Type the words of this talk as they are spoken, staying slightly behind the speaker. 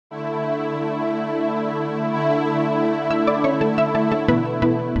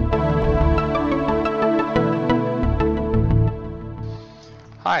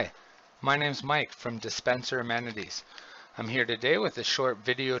My name's Mike from Dispenser Amenities. I'm here today with a short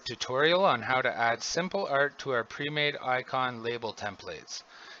video tutorial on how to add simple art to our pre-made iQon label templates.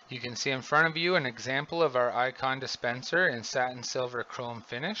 You can see in front of you an example of our iQon dispenser in satin silver chrome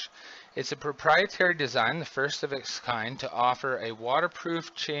finish. It's a proprietary design, the first of its kind, to offer a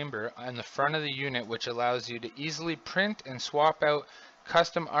waterproof chamber on the front of the unit which allows you to easily print and swap out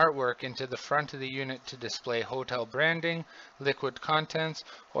custom artwork into the front of the unit to display hotel branding, liquid contents,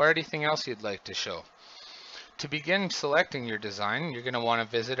 or anything else you'd like to show. To begin selecting your design, you're going to want to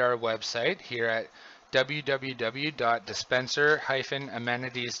visit our website here at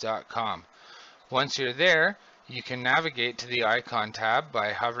www.dispenser-amenities.com. Once you're there, you can navigate to the iQon tab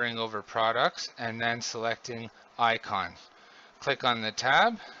by hovering over products and then selecting iQon. Click on the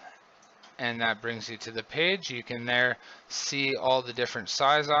tab and that brings you to the page. You can there see all the different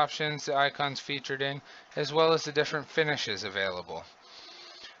size options the iQon's featured in, as well as the different finishes available.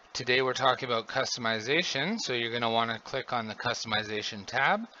 Today we're talking about customization, so you're going to want to click on the customization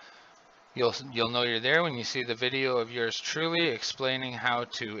tab. You'll know you're there when you see the video of yours truly explaining how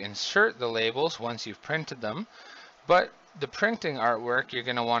to insert the labels once you've printed them. But the printing artwork, you're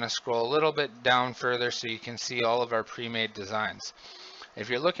going to want to scroll a little bit down further so you can see all of our pre-made designs. If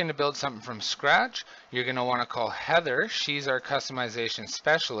you're looking to build something from scratch, you're going to want to call Heather. She's our customization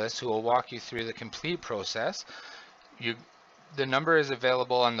specialist who will walk you through the complete process. The number is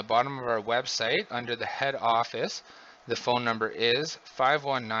available on the bottom of our website under the head office. The phone number is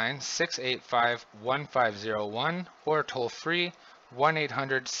 519-685-1501 or toll free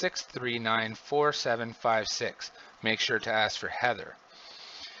 1-800-639-4756. Make sure to ask for Heather.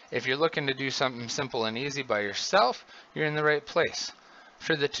 If you're looking to do something simple and easy by yourself, you're in the right place.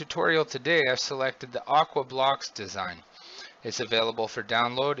 For the tutorial today, I've selected the Aqua Blocks design. It's available for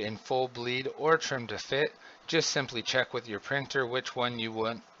download in full bleed or trim to fit. Just simply check with your printer which one you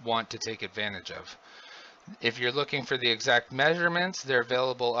want to take advantage of. If you're looking for the exact measurements, they're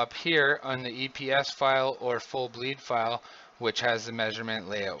available up here on the EPS file or full bleed file, which has the measurement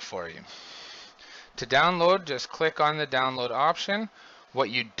layout for you. To download, just click on the download option.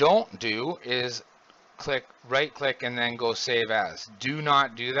 What you don't do is right click and then go save as. Do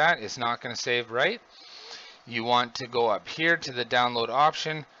not do that. It's not going to save right. You want to go up here to the download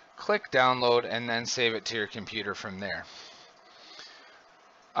option, click download, and then save it to your computer from there.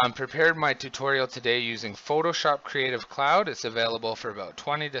 I prepared my tutorial today using Photoshop Creative Cloud. It's available for about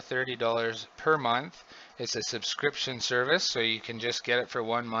 $20 to $30 per month. It's a subscription service, so you can just get it for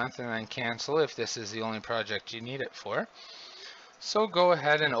 1 month and then cancel if this is the only project you need it for. So go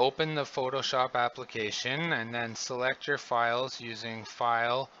ahead and open the Photoshop application and then select your files using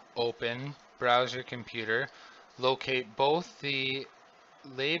File, Open, browse your computer, locate both the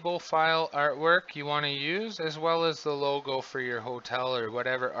label file artwork you want to use as well as the logo for your hotel or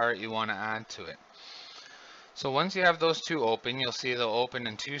whatever art you want to add to it. So once you have those two open, you'll see they'll open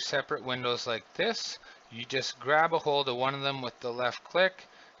in two separate windows like this. You just grab a hold of one of them with the left click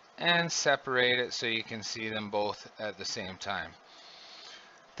and separate it so you can see them both at the same time.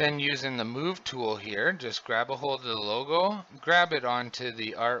 Then using the move tool here, just grab a hold of the logo, grab it onto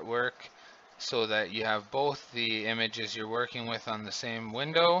the artwork so that you have both the images you're working with on the same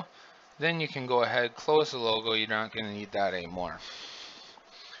window. Then you can go ahead, close the logo. You're not going to need that anymore.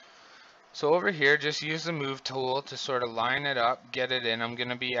 So over here, just use the move tool to sort of line it up, get it in. I'm going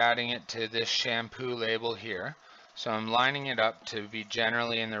to be adding it to this shampoo label here. So I'm lining it up to be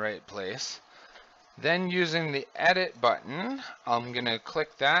generally in the right place. Then using the edit button, I'm going to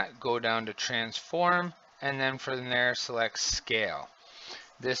click that, go down to transform, and then from there select scale.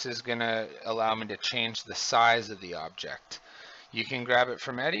 This is going to allow me to change the size of the object. You can grab it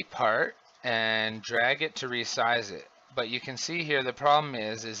from any part and drag it to resize it. But you can see here the problem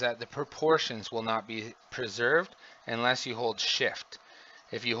is that the proportions will not be preserved unless you hold shift.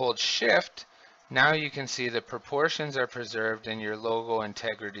 If you hold shift, now you can see the proportions are preserved and your logo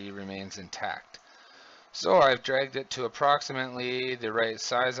integrity remains intact. So I've dragged it to approximately the right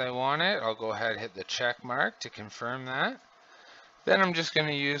size I want it. I'll go ahead and hit the check mark to confirm that. Then I'm just going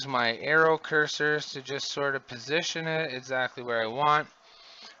to use my arrow cursors to just sort of position it exactly where I want.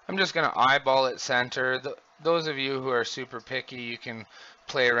 I'm just going to eyeball it center. Those of you who are super picky, you can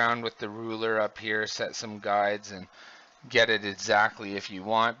play around with the ruler up here, set some guides, and get it exactly if you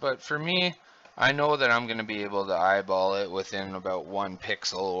want. But for me, I know that I'm going to be able to eyeball it within about 1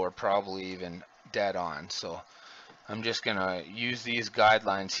 pixel or probably even dead on. So I'm just going to use these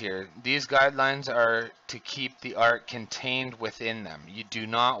guidelines here. These guidelines are to keep the art contained within them. You do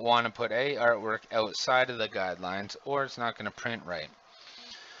not want to put any artwork outside of the guidelines or it's not going to print right.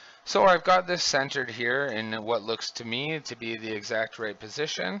 So I've got this centered here in what looks to me to be the exact right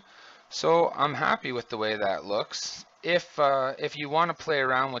position. So I'm happy with the way that looks. If you want to play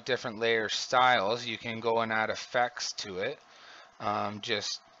around with different layer styles, you can go and add effects to it.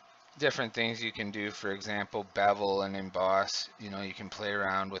 Just different things you can do. For example, bevel and emboss. You know, you can play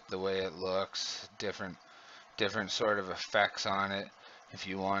around with the way it looks. Different sort of effects on it if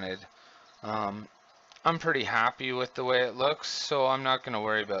you wanted. I'm pretty happy with the way it looks, so I'm not going to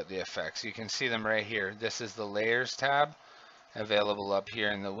worry about the effects. You can see them right here. This is the Layers tab, available up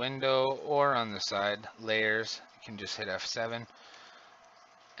here in the window or on the side. Layers, you can just hit F7.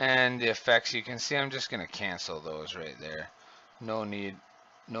 And the effects, you can see I'm just going to cancel those right there. No need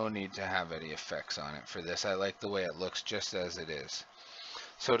to have any effects on it for this. I like the way it looks just as it is.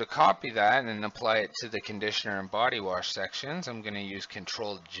 So to copy that and apply it to the conditioner and body wash sections, I'm going to use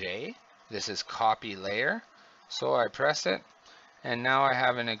Control J. This is copy layer. So I press it, and now I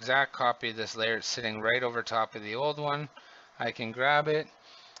have an exact copy of this layer. It's sitting right over top of the old one. I can grab it,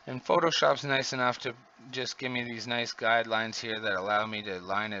 and Photoshop's nice enough to just give me these nice guidelines here that allow me to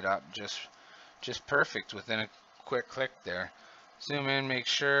line it up just perfect within a quick click there. Zoom in, make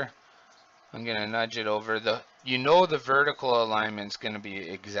sure. I'm going to nudge it over. You know the vertical alignment's going to be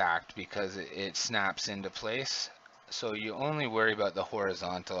exact because it snaps into place. So you only worry about the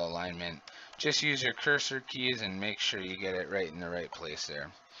horizontal alignment. Just use your cursor keys and make sure you get it right in the right place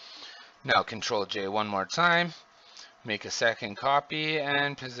there. Now Control J one more time. Make a second copy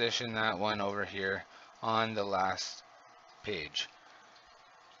and position that one over here on the last page.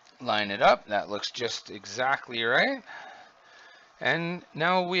 Line it up. That looks just exactly right. And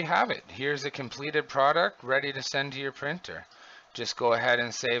now we have it. Here's a completed product ready to send to your printer. Just go ahead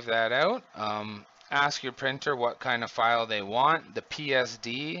and save that out. Ask your printer what kind of file they want. The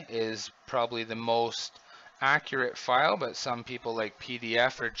PSD is probably the most accurate file, but some people like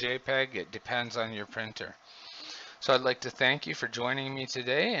PDF or JPEG. It depends on your printer. So I'd like to thank you for joining me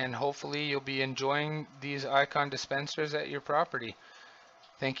today, and hopefully you'll be enjoying these iQon dispensers at your property.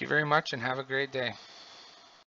 Thank you very much and have a great day.